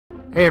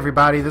Hey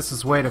everybody, this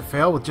is Way to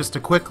Fail with just a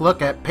quick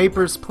look at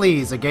Papers,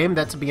 Please, a game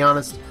that, to be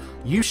honest,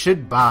 you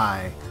should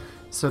buy.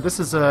 So this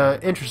is a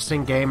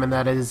interesting game, and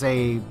that is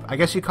I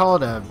guess you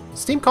call it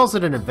Steam calls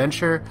it an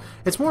adventure.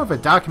 It's more of a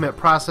document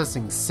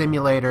processing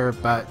simulator,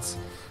 but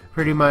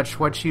pretty much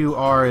what you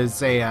are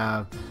is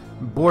a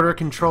border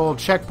control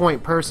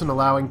checkpoint person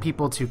allowing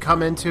people to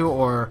come into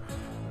or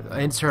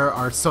enter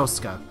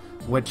Arstotzka,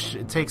 which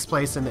takes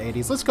place in the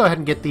 80s. Let's go ahead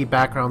and get the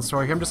background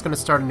story here. I'm just going to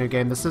start a new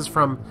game. This is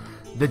from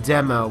the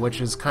demo, which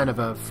is kind of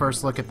a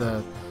first look at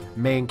the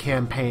main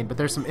campaign, but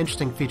there's some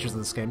interesting features of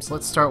this game. So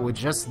let's start with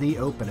just the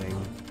opening.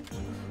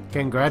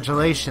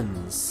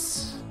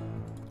 Congratulations.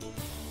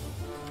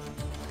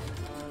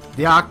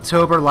 The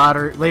October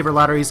labor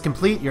lottery is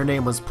complete. Your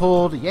name was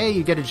pulled. Yay,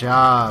 you get a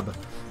job.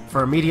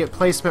 For immediate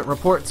placement,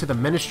 report to the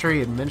Ministry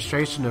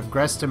Administration of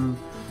Greston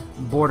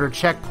Border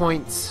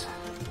Checkpoint.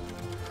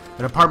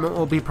 An apartment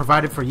will be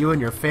provided for you and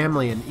your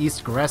family in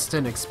East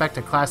Greston. Expect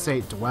a Class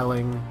 8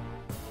 dwelling.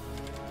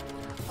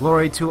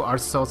 Glory to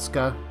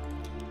Arstotzka.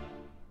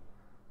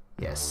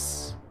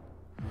 Yes.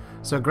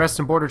 So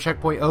Greston Border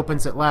Checkpoint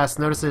opens at last.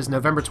 Notice it is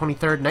November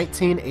 23rd,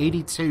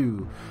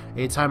 1982.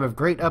 A time of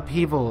great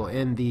upheaval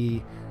in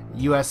the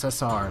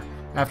USSR.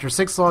 After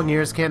 6 long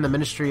years, can the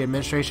Ministry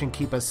Administration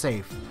keep us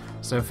safe?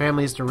 So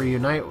families to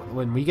reunite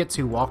when we get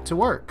to walk to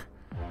work.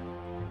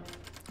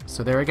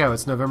 So there we go.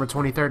 It's November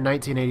 23rd,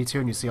 1982,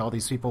 and you see all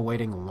these people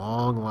waiting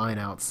long line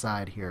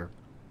outside here.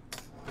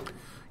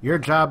 Your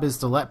job is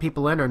to let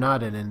people in or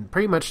not in, and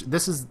pretty much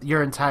this is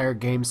your entire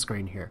game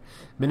screen here.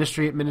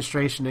 Ministry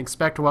Administration,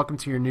 expect welcome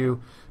to your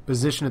new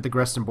position at the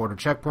Greston Border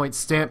Checkpoint.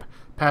 Stamp,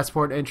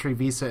 passport, entry,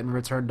 visa, and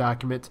return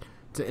document.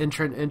 To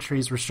entrant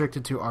entries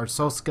restricted to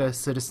Arstotzka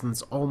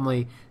citizens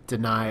only.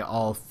 Deny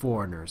all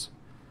foreigners.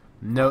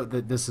 Note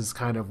that this is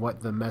kind of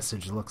what the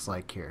message looks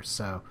like here.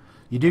 So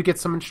you do get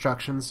some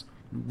instructions.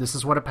 This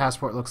is what a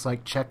passport looks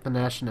like. Check the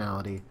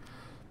nationality.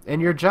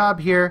 And your job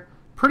here,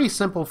 pretty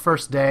simple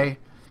first day,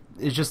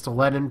 is just to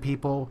let in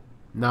people,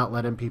 not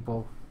let in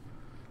people.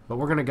 But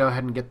we're going to go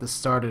ahead and get this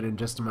started in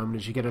just a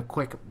moment as you get a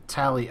quick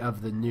tally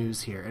of the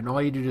news here. And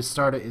all you do to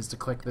start it is to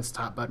click this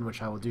top button,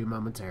 which I will do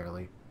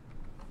momentarily.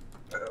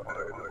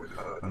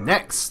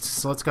 Next,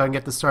 so let's go ahead and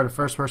get this started.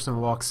 First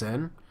person walks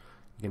in.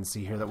 You can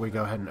see here that we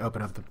go ahead and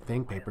open up the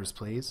thing. Papers,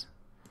 please.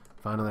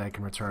 Finally, I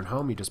can return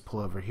home. You just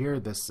pull over here.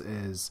 This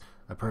is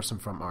a person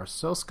from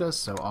Arstotzka,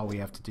 so all we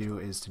have to do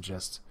is to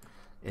just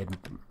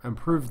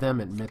improve them,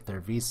 admit their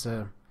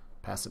visa,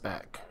 pass it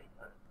back.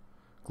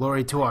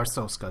 Glory to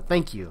Arstotzka.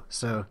 Thank you.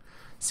 So,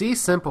 see,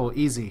 simple,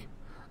 easy.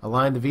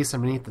 Align the visa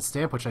beneath the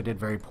stamp, which I did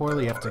very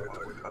poorly. You have to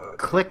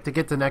click to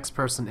get the next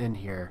person in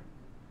here.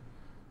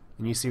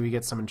 And you see we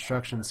get some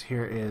instructions.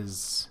 Here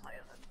is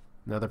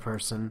another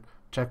person.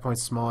 Checkpoint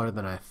smaller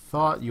than I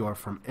thought. You are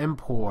from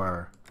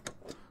Empor.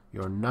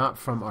 You're not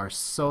from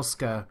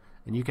Arstotzka.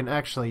 And you can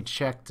actually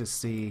check to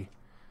see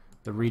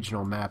the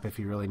regional map if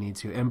you really need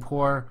to.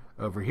 Empor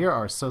over here,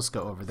 Arstotzka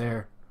over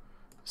there.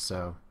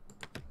 So,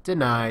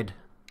 denied.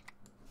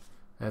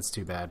 That's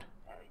too bad.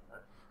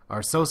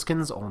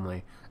 Arstotzkans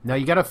only. Now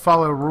you gotta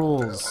follow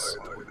rules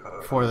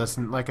for this,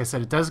 and like I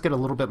said, it does get a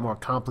little bit more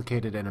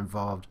complicated and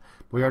involved.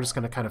 We are just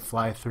gonna kind of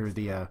fly through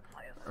the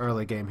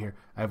early game here.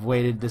 I've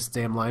waited this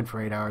damn line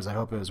for 8 hours. I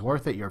hope it was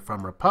worth it. You're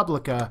from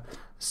Republica,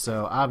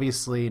 so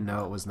obviously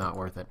no, it was not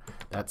worth it.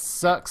 That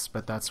sucks,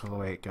 but that's the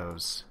way it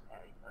goes.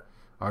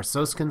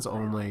 Arstotzkans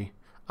only.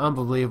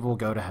 Unbelievable.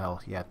 Go to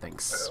hell. Yeah,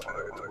 thanks.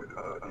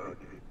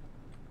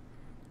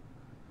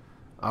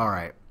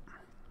 Alright.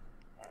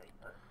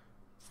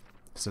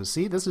 So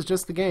see, this is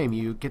just the game.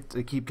 You get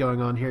to keep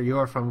going on here. You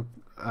are from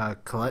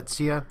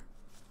Kolechia,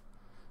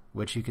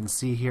 which you can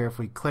see here. If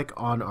we click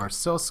on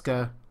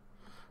Arstotzka,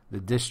 the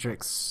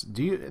districts,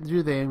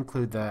 do they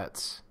include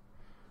that?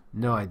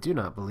 No, I do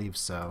not believe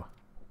so.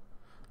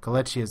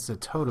 Kolechia is a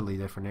totally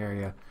different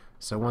area.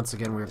 So once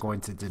again, we're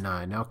going to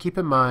deny. Now keep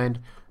in mind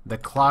the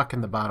clock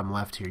in the bottom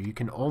left here. You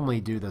can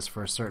only do this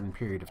for a certain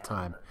period of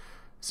time.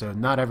 So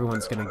not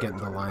everyone's going to get in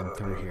the line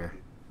through here.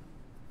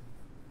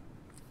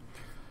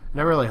 And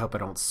I really hope I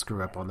don't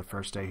screw up on the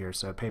first day here.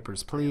 So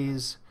papers,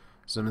 please.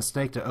 It's a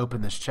mistake to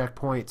open this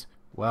checkpoint.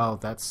 Well,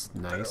 that's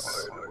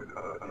nice.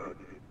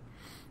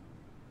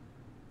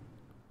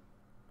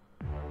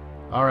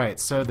 Alright,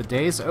 so the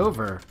day's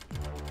over.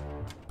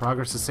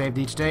 Progress is saved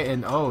each day,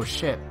 and oh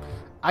shit,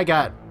 I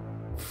got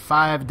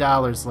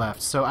 $5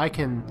 left, so I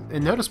can,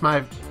 and notice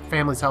my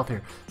family's health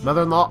here.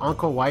 Mother-in-law,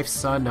 uncle, wife,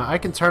 son. Now I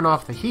can turn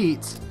off the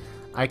heat.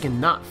 I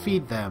can not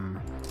feed them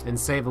and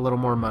save a little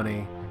more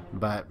money,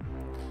 but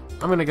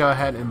I'm going to go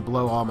ahead and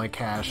blow all my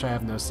cash. I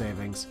have no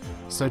savings.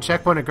 So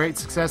checkpoint a great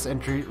success.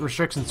 Entry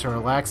restrictions to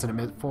relax and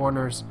admit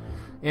foreigners.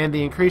 And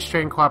the increased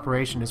trade and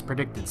cooperation is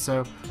predicted.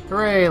 So,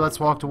 hooray, let's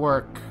walk to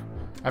work.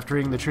 After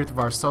reading the truth of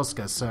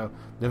Arstotzka. So,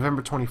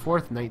 November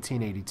 24th,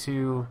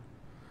 1982.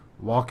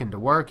 Walk into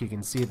work. You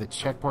can see the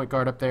checkpoint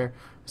guard up there.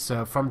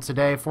 So, from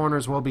today,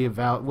 foreigners will be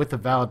with a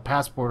valid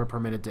passport are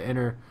permitted to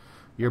enter.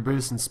 Your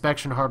booth's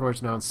inspection hardware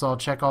is now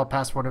installed. Check all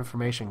passport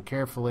information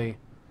carefully.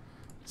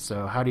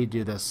 So, how do you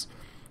do this?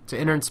 To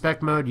enter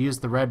inspect mode, use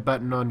the red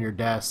button on your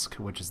desk,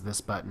 which is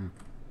this button.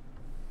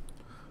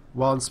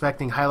 While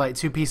inspecting, highlight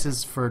 2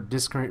 pieces for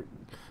discrepant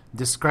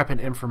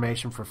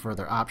information for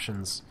further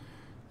options.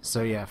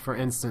 So yeah, for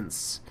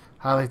instance,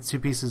 highlight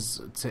 2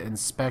 pieces to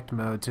inspect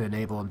mode to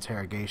enable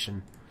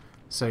interrogation.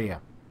 So yeah,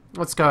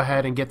 let's go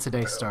ahead and get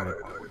today started.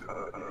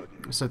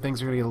 So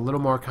things are going to get a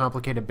little more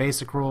complicated.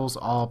 Basic rules,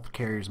 all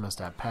carriers must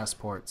have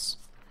passports.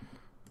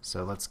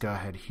 So let's go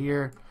ahead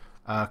here.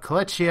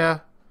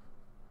 Kalechia.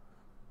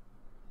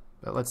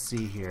 But let's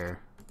see here.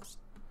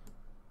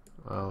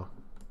 Oh.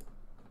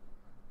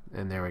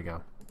 And there we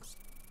go.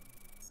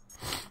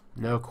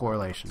 No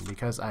correlation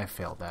because I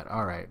failed that.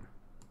 Alright.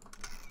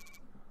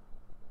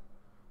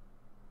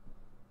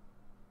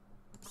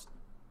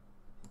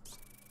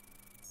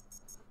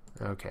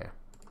 Okay.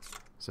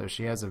 So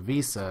she has a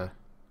visa.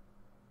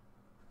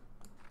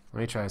 Let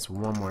me try this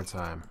one more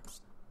time.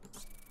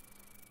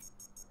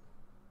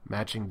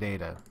 Matching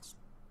data.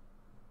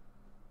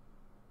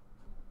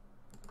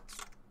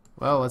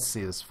 Well, let's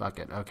see this. Fuck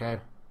it. Okay.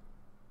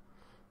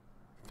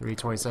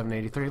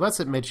 327.83. Let's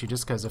admit you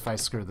just because if I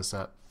screw this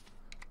up.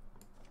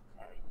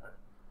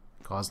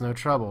 Cause no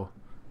trouble.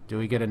 Do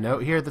we get a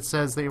note here that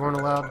says that you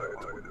weren't allowed?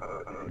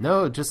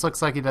 No, it just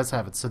looks like he does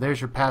have it. So there's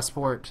your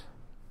passport.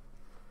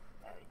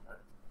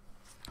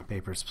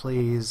 Papers,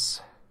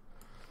 please.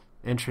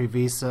 Entry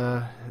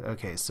visa.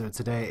 Okay, so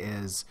today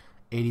is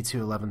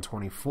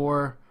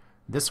 82/11/24.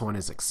 This one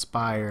is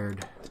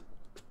expired.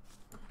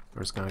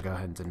 We're just going to go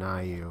ahead and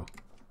deny you.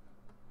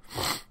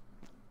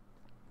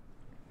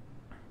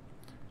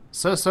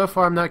 So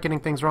far I'm not getting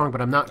things wrong,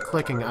 but I'm not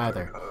clicking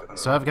either.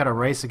 So I've got to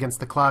race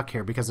against the clock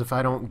here, because if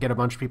I don't get a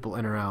bunch of people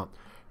in or out,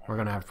 we're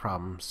going to have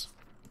problems.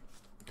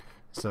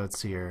 So let's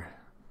see here.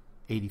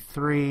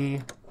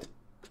 83.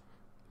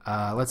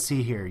 Let's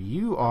see here.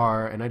 You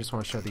are, and I just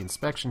want to show the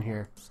inspection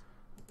here,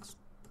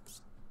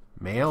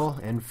 male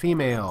and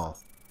female.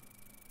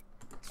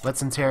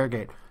 Let's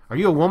interrogate. Are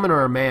you a woman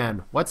or a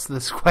man? What's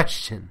this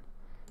question?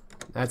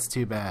 That's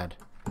too bad.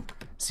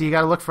 So you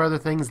got to look for other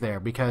things there,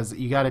 because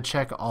you got to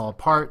check all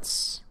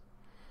parts.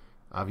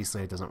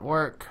 Obviously it doesn't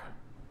work.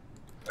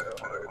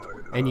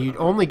 And you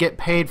only get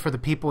paid for the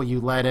people you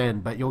let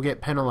in, but you'll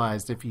get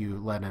penalized if you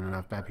let in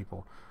enough bad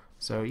people.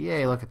 So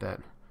yay, look at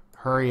that.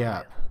 Hurry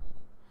up.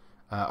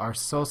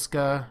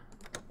 Arstotzka.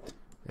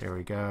 There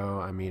we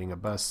go. I'm eating a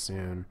bus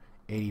soon.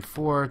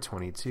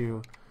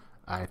 84/22.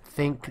 I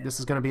think this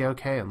is going to be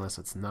okay, unless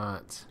it's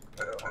not.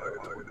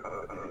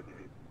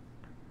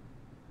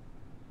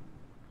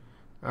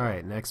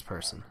 Alright, next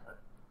person.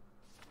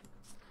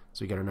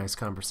 So we got a nice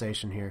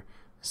conversation here.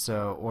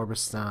 So,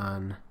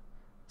 Orbistan,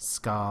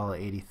 Skal,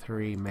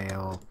 83,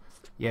 male.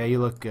 Yeah, you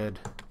look good.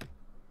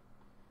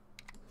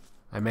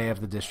 I may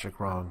have the district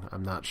wrong.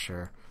 I'm not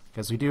sure.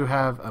 Because we do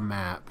have a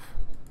map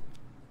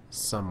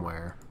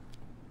somewhere.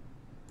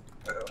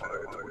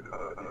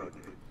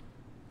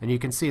 And you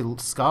can see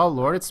Skal,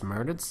 Lord, it's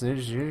murdered,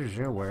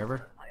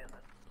 wherever.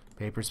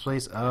 Papers,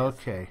 please.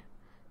 Okay.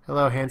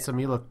 Hello, handsome.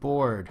 You look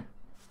bored.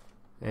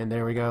 And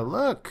there we go.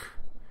 Look!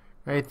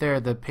 Right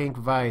there, the pink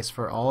vice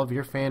for all of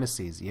your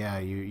fantasies. Yeah,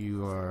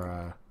 you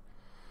are,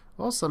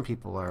 well, some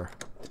people are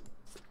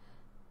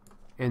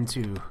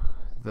into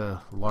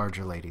the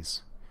larger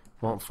ladies.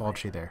 Won't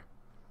fault you there.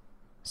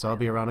 So I'll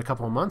be around a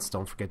couple of months.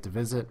 Don't forget to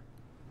visit.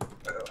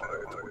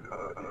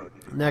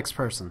 Next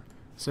person.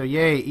 So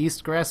yay,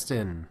 East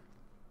Greston.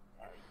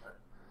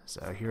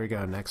 So here we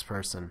go, next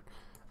person.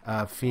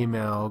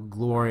 Female,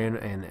 Glorian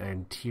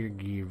and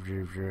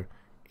Tirgi.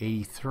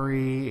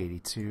 83,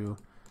 82.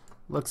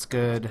 Looks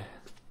good.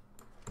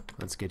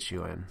 Let's get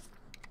you in.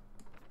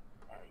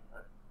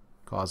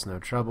 Cause no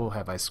trouble.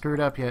 Have I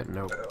screwed up yet?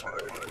 Nope.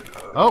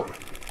 Oh!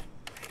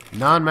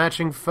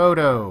 Non-matching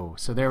photo.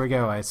 So there we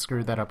go. I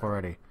screwed that up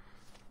already.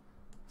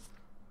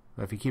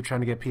 But if you keep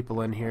trying to get people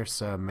in here,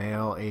 so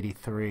male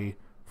 83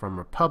 from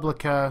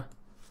Republica.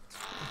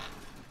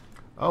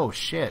 Oh,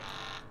 shit.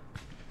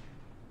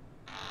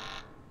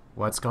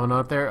 What's going on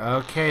up there?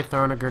 Okay,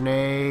 throwing a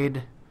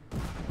grenade.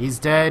 He's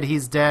dead,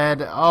 he's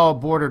dead. Oh,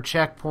 border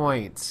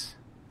checkpoint.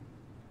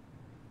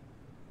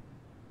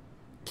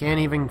 Can't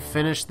even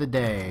finish the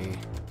day.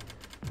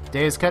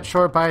 Day is cut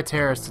short by a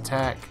terrorist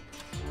attack.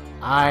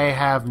 I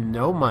have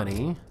no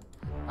money.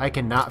 I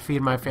cannot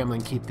feed my family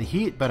and keep the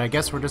heat, but I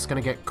guess we're just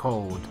gonna get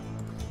cold.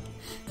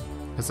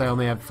 Because I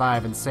only have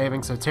 5 in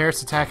savings. So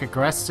terrorist attack at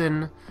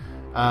Greston.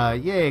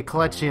 Yay,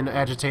 Kalechian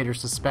agitator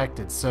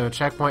suspected. So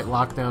checkpoint,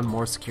 lockdown,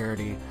 more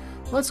security.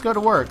 Let's go to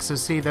work. So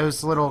see,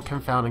 those little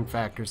confounding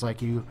factors,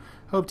 like you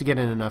hope to get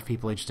in enough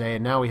people each day,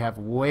 and now we have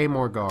way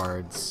more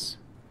guards.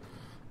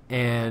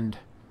 And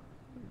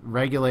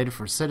regulated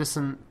for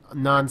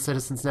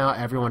non-citizens now,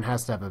 everyone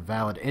has to have a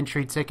valid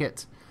entry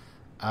ticket.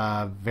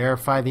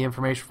 Verify the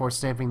information before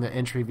stamping the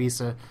entry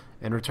visa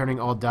and returning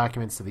all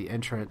documents to the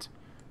entrant.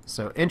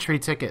 So entry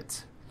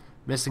ticket.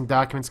 Missing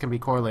documents can be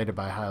correlated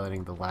by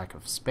highlighting the lack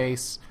of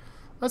space.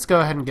 Let's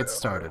go ahead and get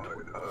started.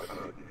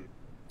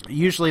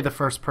 Usually the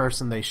first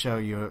person they show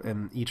you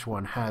in each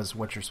one has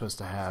what you're supposed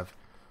to have,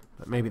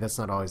 but maybe that's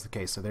not always the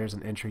case. So there's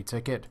an entry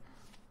ticket.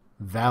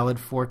 valid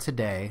for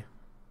today.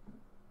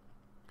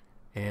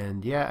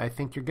 And yeah, I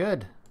think you're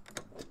good.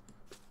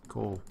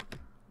 Cool.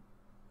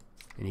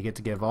 And you get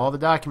to give all the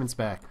documents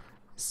back.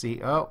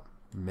 See, oh,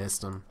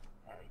 missed them.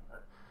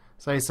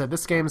 So like I said,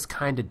 this game is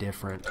kind of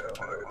different.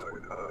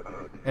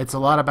 It's a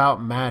lot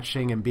about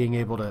matching and being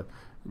able to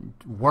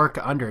work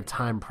under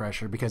time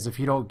pressure, because if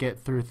you don't get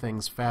through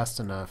things fast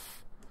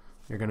enough,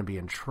 you're going to be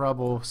in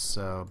trouble.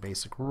 So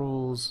basic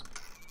rules.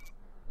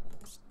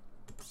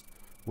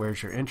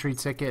 Where's your entry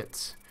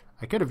ticket?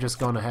 I could have just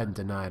gone ahead and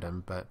denied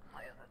him, but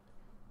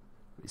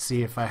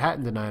see, if I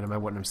hadn't denied him, I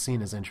wouldn't have seen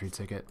his entry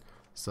ticket.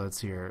 So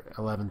it's here,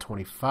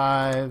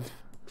 1125.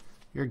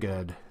 You're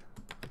good.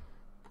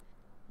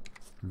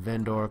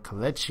 Vendor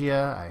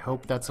Kalechia. I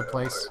hope that's a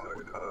place.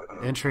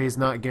 Entry is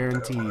not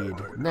guaranteed.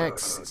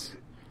 Next.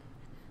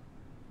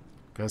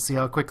 Go see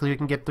how quickly you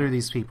can get through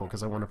these people,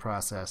 because I want to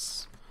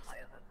process.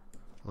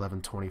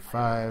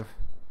 1125.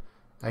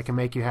 I can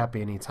make you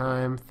happy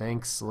anytime.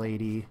 Thanks,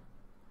 lady.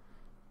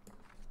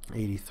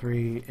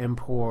 83.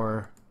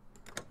 Impor.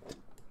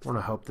 I want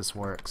to hope this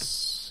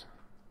works.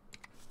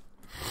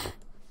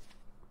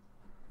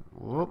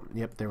 Whoop.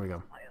 Yep, there we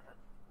go.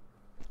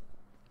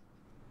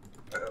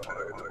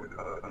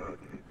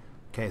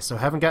 Okay, so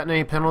haven't gotten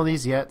any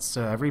penalties yet,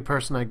 so every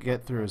person I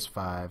get through is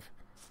 5.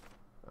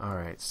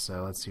 Alright,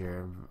 so let's see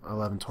here.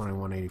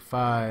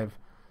 11/21/85.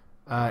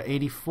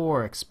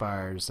 84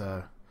 expires.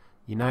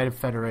 United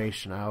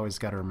Federation. I always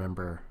got to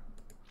remember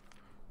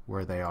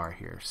where they are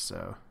here.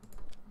 So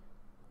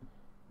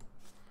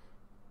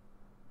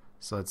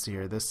let's see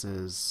here. This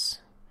is,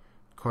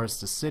 of course,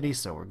 the city,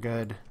 so we're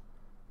good.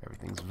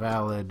 Everything's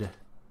valid.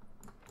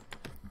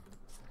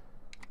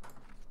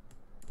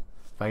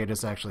 If I could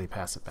just actually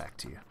pass it back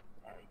to you.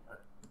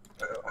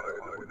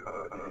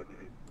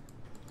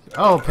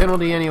 Oh,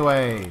 penalty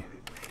anyway.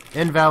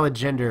 Invalid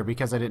gender,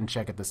 because I didn't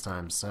check it this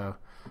time. So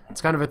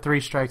it's kind of a 3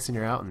 strikes and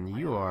you're out, and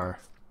you are.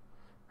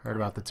 Heard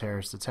about the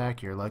terrorist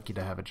attack. You're lucky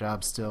to have a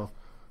job still.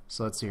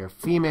 So let's see here.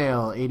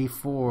 Female,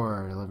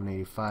 84,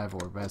 1185,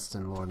 or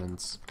Weston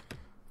Lordens.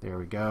 There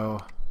we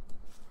go.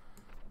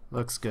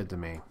 Looks good to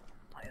me.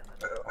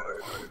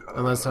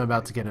 Unless I'm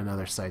about to get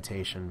another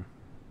citation.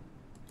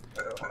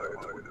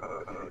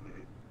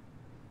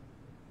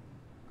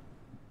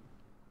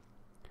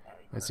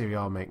 Let's see, we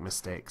all make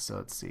mistakes, so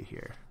let's see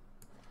here.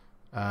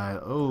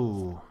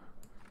 Oh,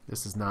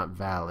 this is not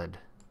valid.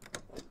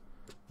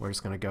 We're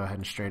just going to go ahead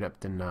and straight up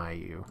deny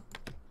you.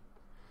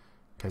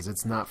 Because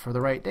it's not for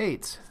the right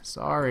date.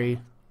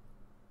 Sorry.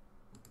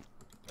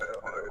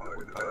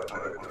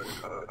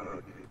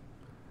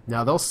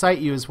 Now, they'll cite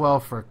you as well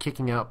for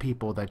kicking out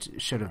people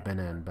that should have been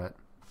in, but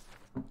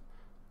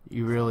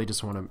you really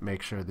just want to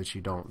make sure that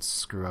you don't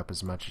screw up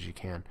as much as you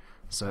can.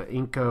 So,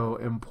 Inco,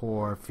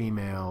 Impor,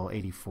 Female,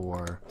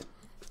 84,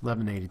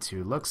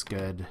 1182. Looks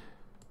good.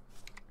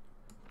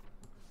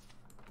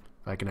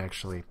 If I can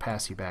actually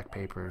pass you back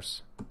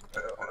papers.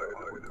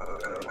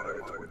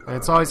 And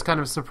it's always kind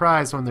of a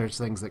surprise when there's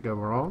things that go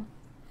wrong.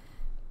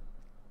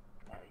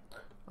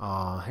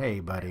 Aw, hey,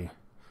 buddy.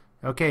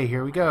 Okay,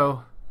 here we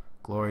go.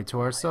 Glory to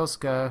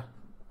Arstotzka.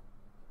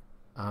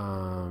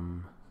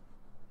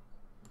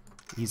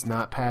 He's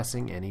not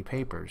passing any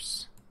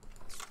papers.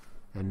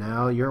 And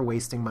now you're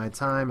wasting my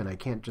time, and I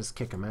can't just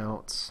kick him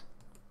out.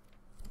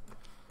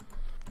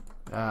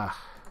 I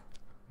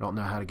don't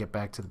know how to get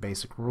back to the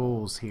basic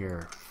rules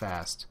here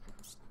fast.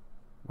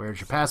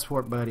 Where's your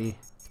passport, buddy?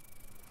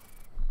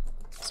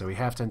 So we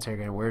have to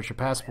interrogate him. Where's your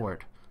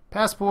passport?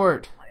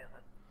 Passport!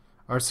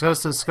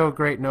 Arstotzka's so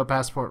great, no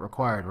passport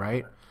required,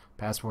 right?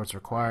 Passport's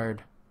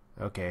required.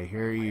 Okay,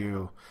 here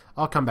you...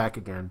 I'll come back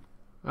again.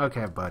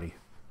 Okay, buddy.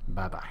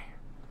 Bye-bye.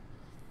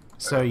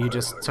 So you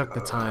just took the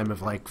time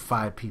of like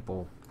 5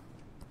 people.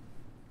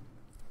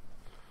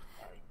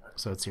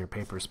 So it's your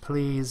papers,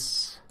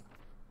 please.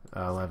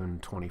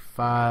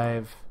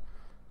 1125.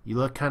 You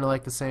look kind of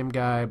like the same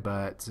guy,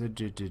 but...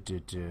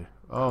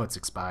 Oh, it's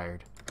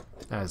expired.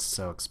 That is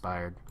so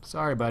expired.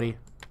 Sorry, buddy.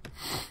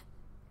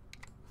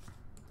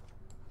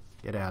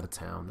 Get out of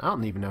town. I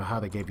don't even know how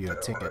they gave you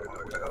a ticket.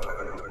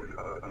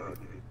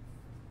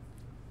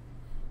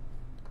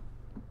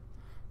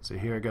 So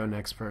here we go,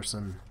 next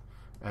person.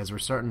 As we're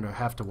starting to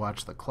have to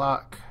watch the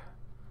clock,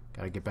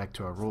 gotta get back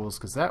to our rules,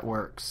 because that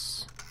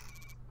works.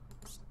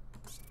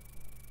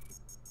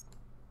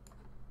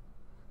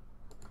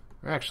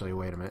 Or actually,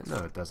 wait a minute. No,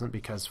 it doesn't,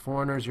 because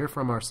foreigners, you're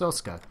from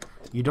Arstotzka.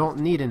 You don't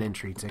need an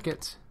entry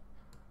ticket.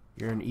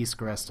 You're in East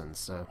Greston,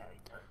 so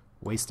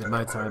wasted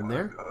my time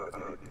there.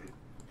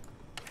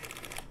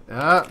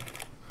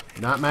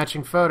 Not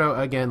matching photo.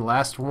 Again,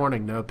 last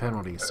warning, no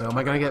penalty. So am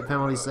I going to get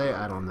penalties today?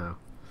 I don't know.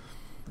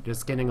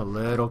 Just getting a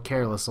little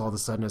careless all of a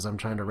sudden as I'm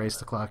trying to race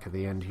the clock at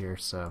the end here.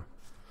 So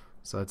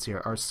let's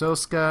hear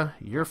Arstotzka.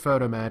 Your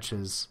photo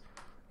matches.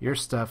 Your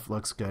stuff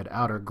looks good.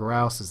 Outer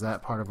Grouse, is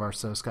that part of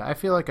Arstotzka? I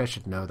feel like I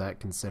should know that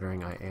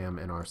considering I am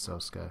in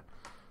Arstotzka.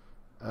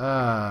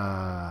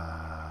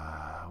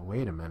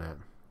 Wait a minute.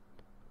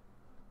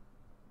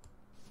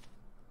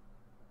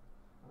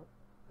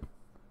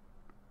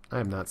 I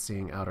am not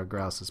seeing Outer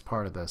Grouse as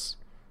part of this.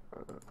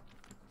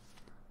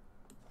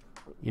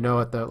 You know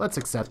what, though? Let's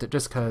accept it,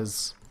 just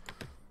because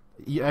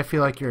I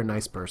feel like you're a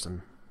nice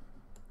person.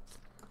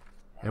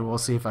 And we'll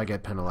see if I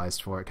get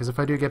penalized for it, because if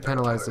I do get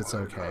penalized, it's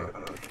okay.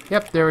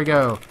 Yep, there we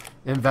go.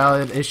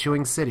 Invalid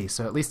issuing city,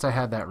 so at least I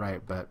had that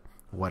right, but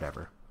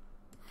whatever.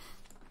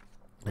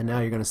 And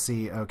now you're going to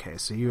see, okay,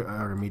 so you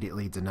are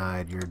immediately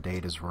denied. Your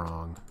date is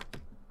wrong.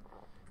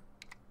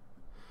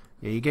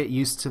 Yeah, you get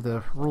used to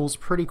the rules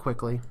pretty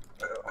quickly.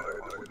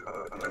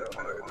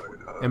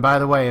 And by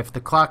the way, if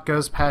the clock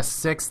goes past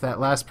 6, that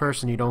last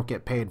person you don't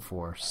get paid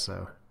for, so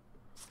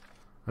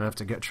I'm going to have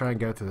to try and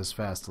go through this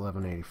fast.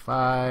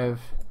 1185.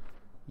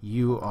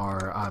 You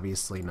are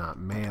obviously not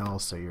male,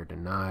 so you're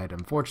denied.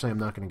 Unfortunately, I'm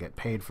not going to get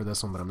paid for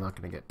this one, but I'm not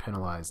going to get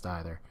penalized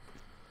either.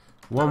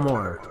 One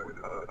more.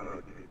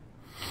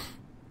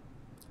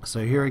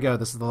 So here we go.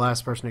 This is the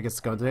last person who gets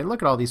to go today. And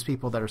look at all these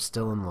people that are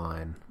still in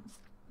line.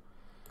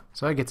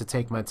 So I get to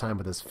take my time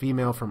with this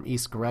female from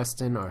East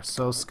Grestin,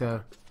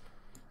 Arstotzka.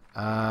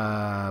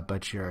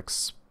 But you're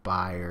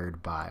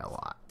expired by a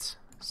lot.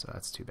 So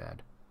that's too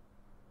bad.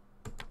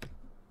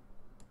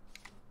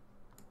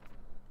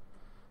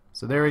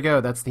 So there we go.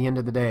 That's the end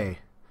of the day.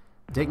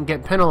 Didn't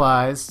get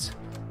penalized.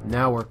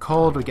 Now we're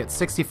cold. We get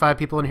 65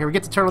 people in here. We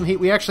get to turn on the heat.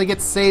 We actually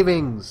get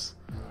savings.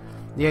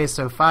 Yay,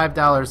 so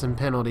 $5 in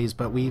penalties,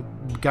 but we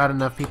got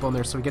enough people in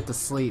there so we get to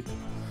sleep.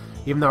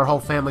 Even though our whole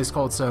family's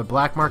cold. So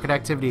black market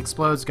activity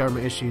explodes.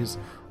 Government issues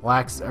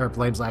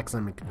blames lax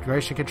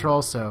immigration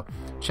control. So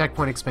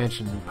checkpoint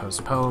expansion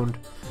postponed.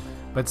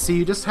 But see,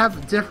 you just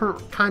have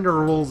different kind of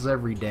rules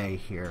every day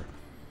here.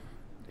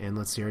 And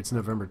let's see here. It's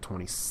November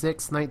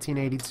 26,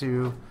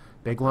 1982.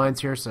 Big lines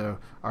here. So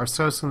our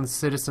Arstotzkan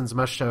citizens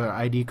must show an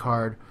ID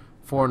card.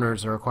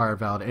 Foreigners are required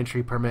valid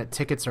entry permit.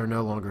 Tickets are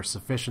no longer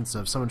sufficient.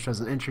 So if someone shows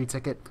an entry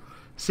ticket,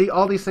 see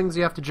all these things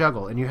you have to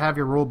juggle. And you have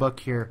your rule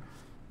book here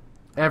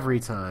every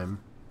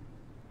time.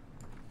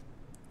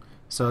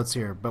 So it's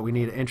here. But we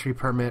need an entry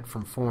permit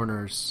from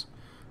foreigners.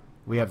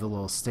 We have the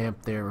little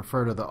stamp there.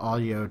 Refer to the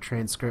audio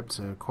transcript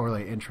to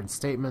correlate entrance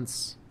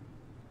statements.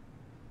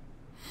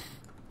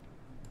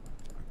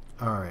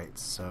 Alright,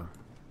 so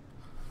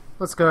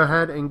let's go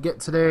ahead and get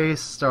today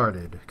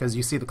started. Because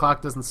you see the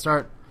clock doesn't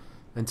start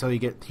until you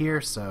get here,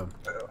 so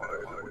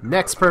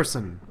next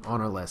person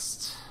on our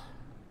list.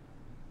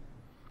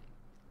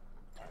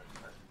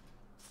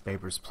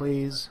 Papers,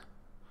 please.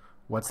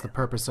 What's the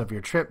purpose of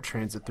your trip?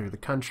 Transit through the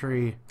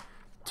country.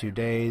 2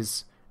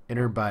 days.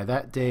 Enter by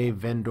that day.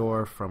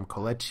 Vendor from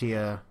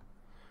Kolechia.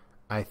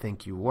 I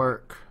think you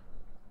work.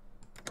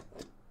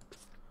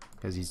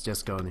 Because he's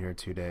just going here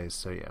 2 days,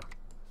 so yeah.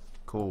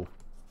 Cool.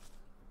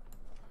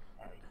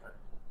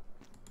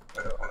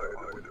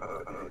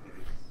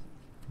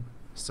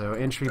 So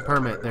entry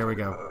permit, there we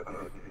go.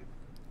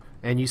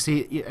 And you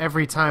see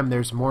every time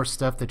there's more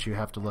stuff that you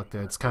have to look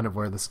at. It's kind of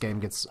where this game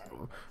gets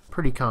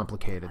pretty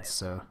complicated.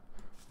 So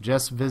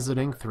just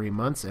visiting 3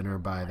 months, enter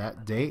by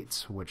that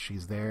date, which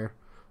she's there.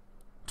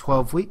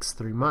 12 weeks,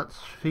 3 months,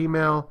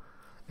 female.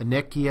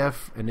 Anekia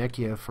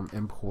from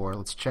Empor.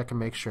 Let's check and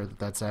make sure that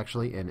that's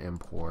actually in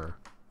Empor.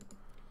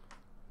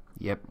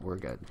 Yep, we're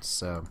good.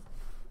 So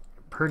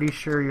pretty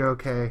sure you're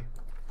okay.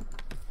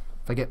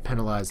 If I get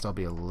penalized, I'll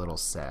be a little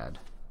sad.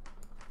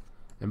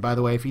 And by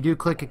the way, if you do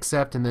click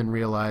accept and then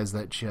realize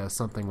that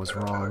something was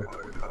wrong.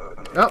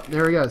 Oh,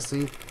 there we go.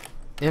 See?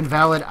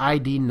 Invalid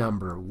ID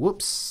number.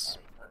 Whoops.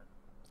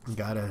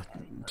 Gotta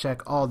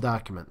check all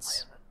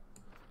documents.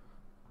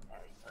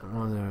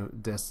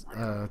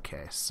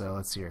 Okay, so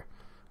let's see here.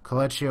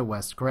 Kolechia,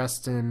 West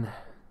Grestin.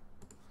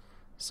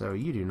 So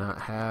you do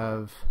not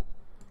have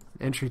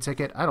an entry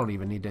ticket. I don't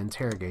even need to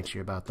interrogate you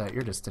about that.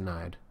 You're just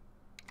denied.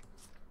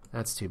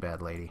 That's too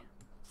bad, lady.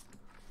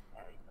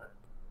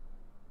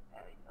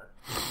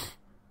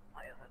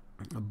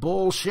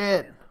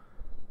 Bullshit!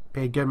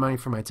 Paid good money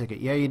for my ticket.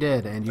 Yeah, you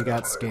did, and you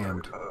got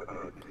scammed.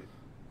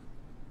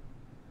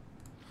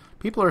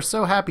 People are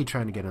so happy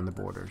trying to get in the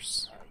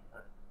borders.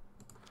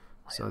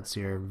 So let's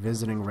see here.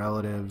 Visiting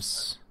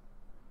relatives.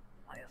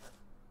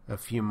 A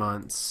few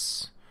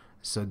months.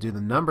 So do the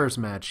numbers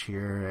match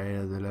here?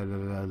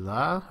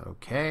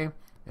 Okay.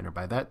 Enter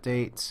by that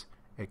date.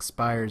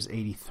 Expires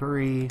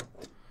 83.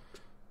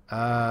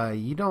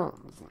 You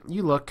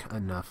look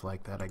enough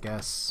like that, I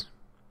guess.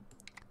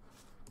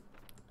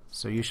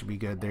 So you should be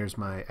good. There's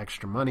my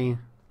extra money.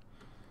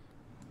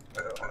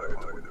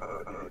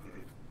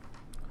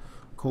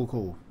 Cool,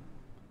 cool.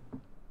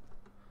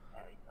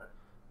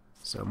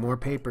 So more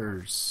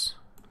papers.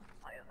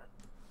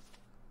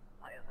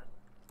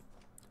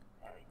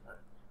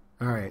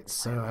 Alright,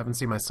 so I haven't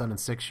seen my son in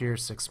 6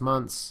 years, 6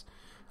 months.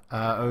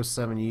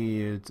 07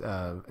 EU,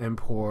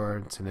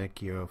 import,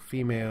 Tanikio,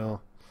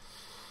 female.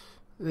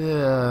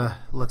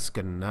 Looks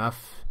good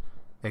enough.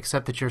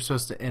 Except that you're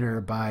supposed to enter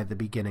by the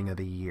beginning of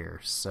the year.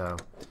 So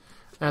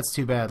that's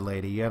too bad,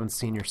 lady. You haven't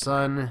seen your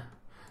son.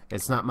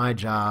 It's not my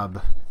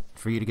job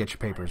for you to get your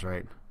papers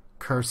right.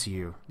 Curse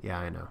you. Yeah,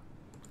 I know.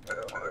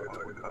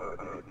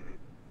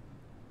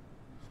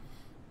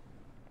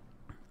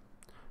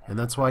 And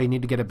that's why you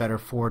need to get a better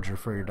forger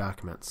for your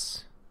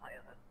documents.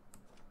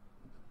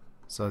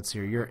 So let's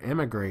hear you're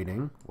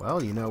immigrating.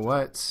 Well, you know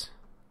what?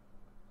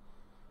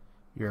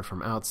 You're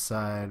from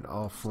outside.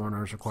 All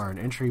foreigners require an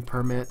entry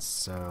permit,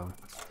 so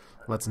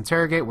let's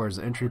interrogate. Where's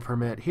the entry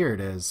permit? Here it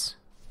is.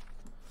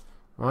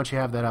 Why don't you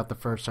have that out the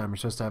first time? You're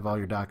supposed to have all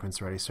your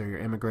documents ready. So you're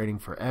immigrating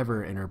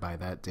forever. Enter by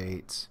that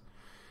date.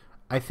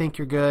 I think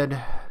you're good.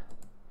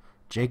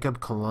 Jacob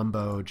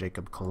Colombo.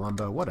 Jacob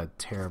Colombo. What a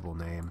terrible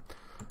name.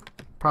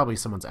 Probably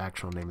someone's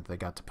actual name that they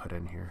got to put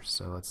in here.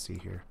 So let's see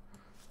here.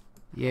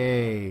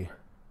 Yay.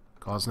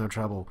 Cause no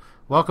trouble.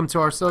 Welcome to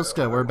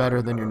Arstotzka. We're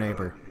better than your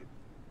neighbor.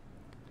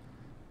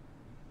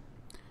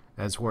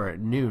 As we're at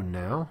noon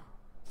now.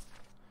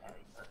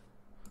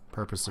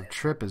 Purpose of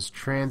trip is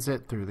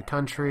transit through the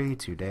country.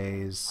 2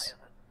 days.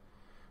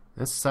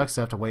 This sucks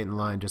to have to wait in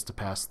line just to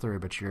pass through,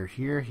 but you're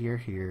here, here,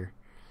 here.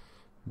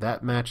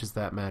 That matches,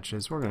 that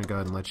matches. We're going to go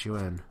ahead and let you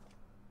in.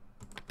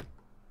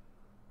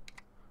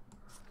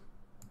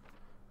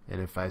 And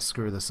if I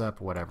screw this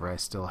up, whatever, I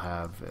still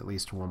have at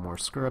least one more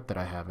screw up that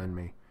I have in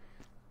me.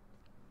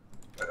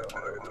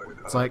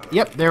 It's like,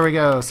 yep, there we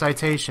go.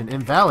 Citation.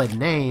 Invalid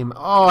name.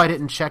 Oh, I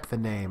didn't check the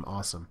name.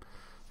 Awesome.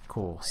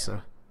 Cool.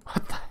 So,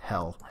 what the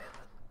hell?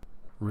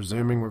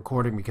 Resuming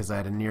recording because I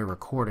had a near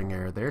recording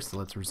error there, so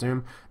let's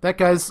resume. That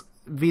guy's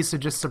visa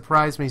just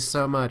surprised me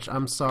so much.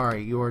 I'm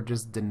sorry. You are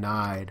just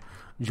denied,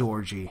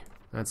 Georgie.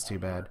 That's too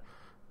bad.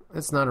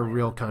 It's not a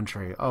real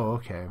country. Oh,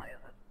 okay.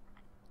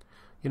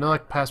 You know,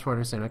 like passport, I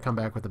understand. I come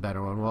back with a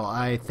better one. Well,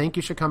 I think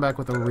you should come back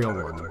with a real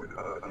one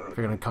if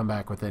you're going to come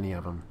back with any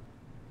of them.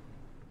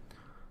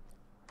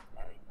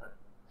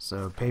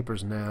 So,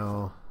 papers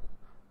now.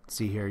 Let's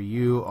see here.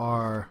 You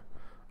are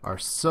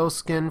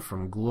Arstotzkan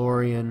from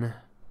Glorian.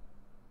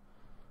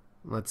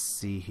 Let's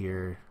see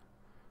here.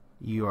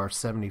 You are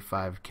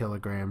 75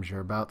 kilograms. You're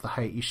about the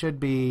height you should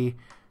be.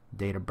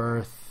 Date of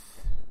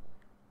birth.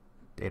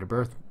 Date of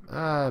birth.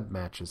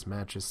 Matches.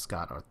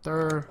 Scott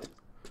Arthur.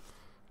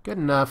 Good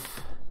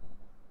enough.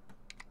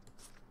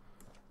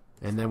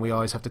 And then we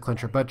always have to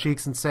clench our butt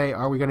cheeks and say,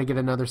 are we going to get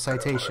another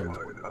citation?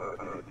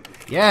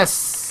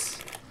 Yes!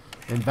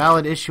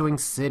 Invalid issuing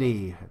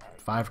city.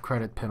 5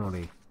 credit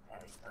penalty.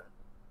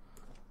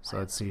 So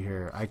let's see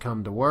here. I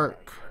come to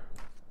work.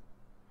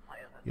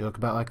 You look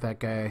about like that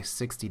guy.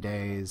 60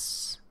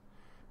 days.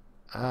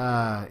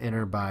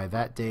 Enter by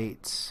that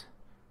date.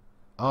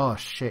 Oh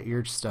shit,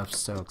 your stuff's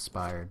so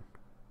expired.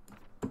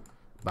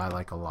 By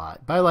like a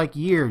lot. By like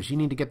years. You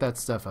need to get that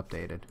stuff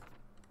updated.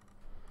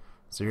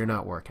 So you're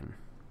not working.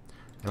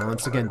 And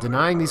once again,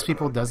 denying these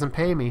people doesn't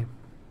pay me.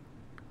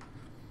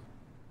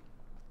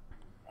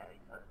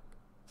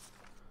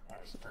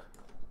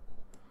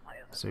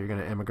 So you're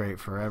going to immigrate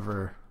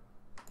forever.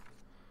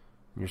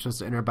 You're supposed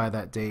to enter by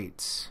that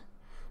date.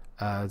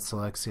 It's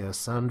Alexia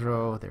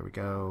Sandro. There we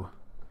go.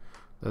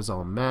 Those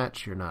all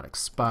match. You're not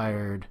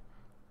expired.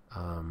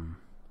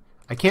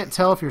 I can't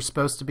tell if you're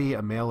supposed to be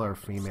a male or a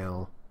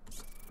female.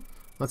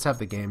 Let's have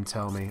the game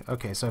tell me.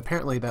 Okay, so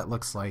apparently that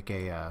looks like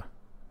a...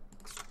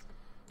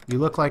 you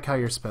look like how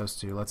you're supposed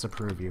to. Let's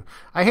approve you.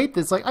 I hate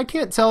this. Like, I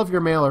can't tell if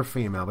you're male or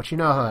female, but you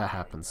know how that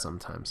happens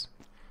sometimes.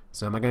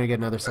 So am I going to get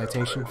another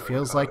citation?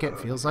 Feels like it.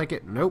 Feels like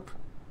it. Nope.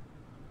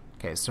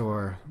 Okay, so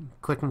we're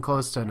clicking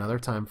close to another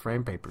time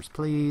frame. Papers,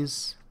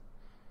 please.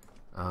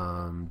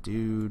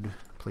 Dude,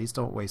 please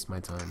don't waste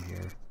my time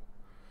here.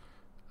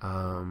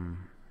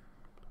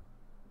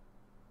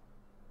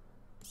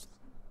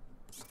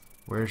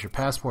 Where's your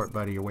passport,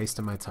 buddy? You're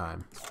wasting my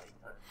time.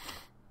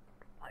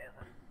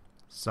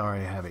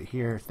 Sorry, I have it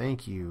here.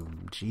 Thank you.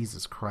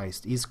 Jesus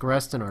Christ. East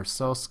Greston,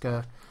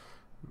 Arstotzka,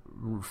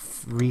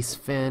 Reese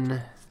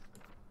Finn.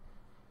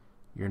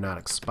 You're not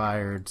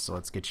expired, so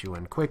let's get you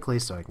in quickly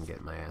so I can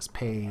get my ass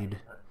paid.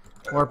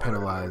 Or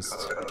penalized.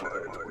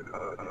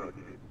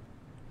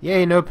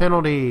 Yay, no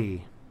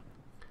penalty!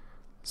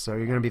 So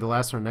you're going to be the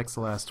last one, next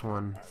to the last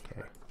one.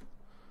 Okay.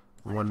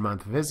 1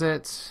 month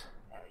visit.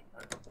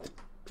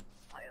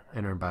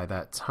 Enter by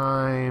that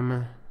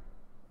time.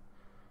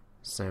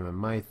 Salmon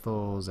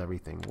Mythals,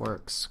 everything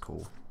works.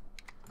 Cool.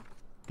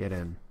 Get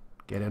in.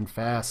 Get in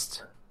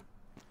fast.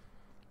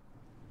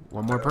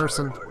 One more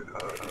person.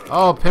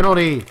 Oh,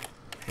 penalty!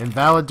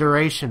 Invalid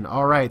duration.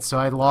 Alright, so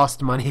I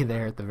lost money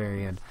there at the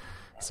very end.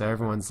 So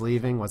everyone's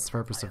leaving. What's the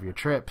purpose of your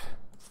trip?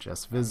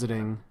 Just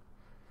visiting.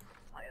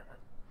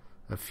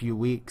 A few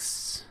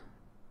weeks.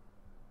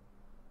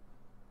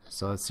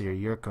 So let's see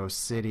here. Yurko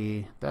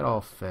City. That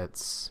all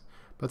fits.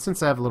 But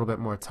since I have a little bit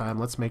more time,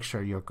 let's make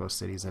sure Yurko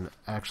City's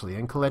actually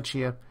in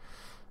Kolechia.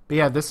 But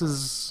yeah, this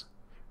is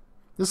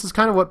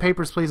kind of what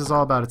Papers, Please is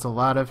all about. It's a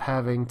lot of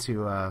having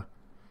to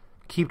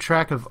keep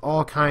track of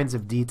all kinds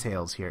of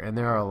details here. And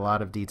there are a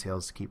lot of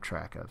details to keep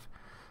track of.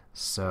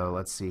 So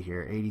let's see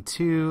here.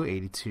 82,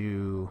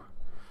 82.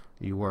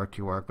 You work.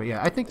 But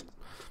yeah, I think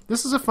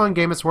this is a fun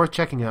game. It's worth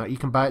checking out. You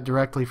can buy it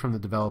directly from the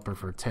developer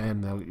for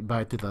 10. They'll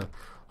buy it through the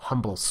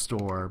Humble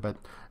store. But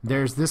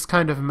there's this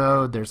kind of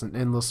mode. There's an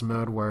endless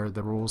mode where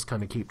the rules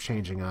kind of keep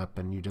changing up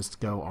and you just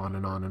go on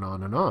and on and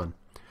on and on.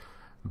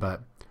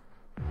 But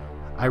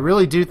I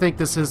really do think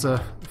this is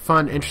a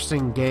fun,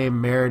 interesting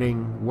game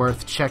meriting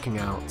worth checking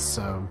out.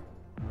 So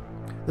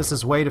This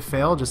is Way to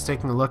Fail, just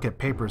taking a look at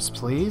Papers,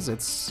 Please.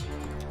 It's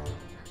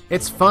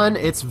fun,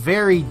 it's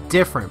very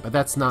different, but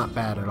that's not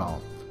bad at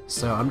all.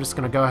 So I'm just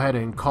going to go ahead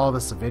and call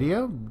this a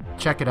video.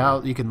 Check it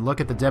out. You can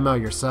look at the demo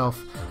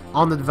yourself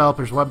on the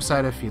developer's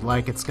website if you'd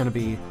like. It's going to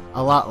be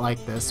a lot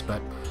like this,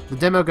 but the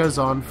demo goes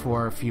on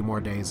for a few more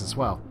days as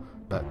well.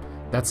 But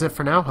that's it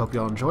for now. Hope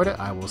you all enjoyed it.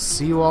 I will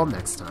see you all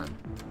next time.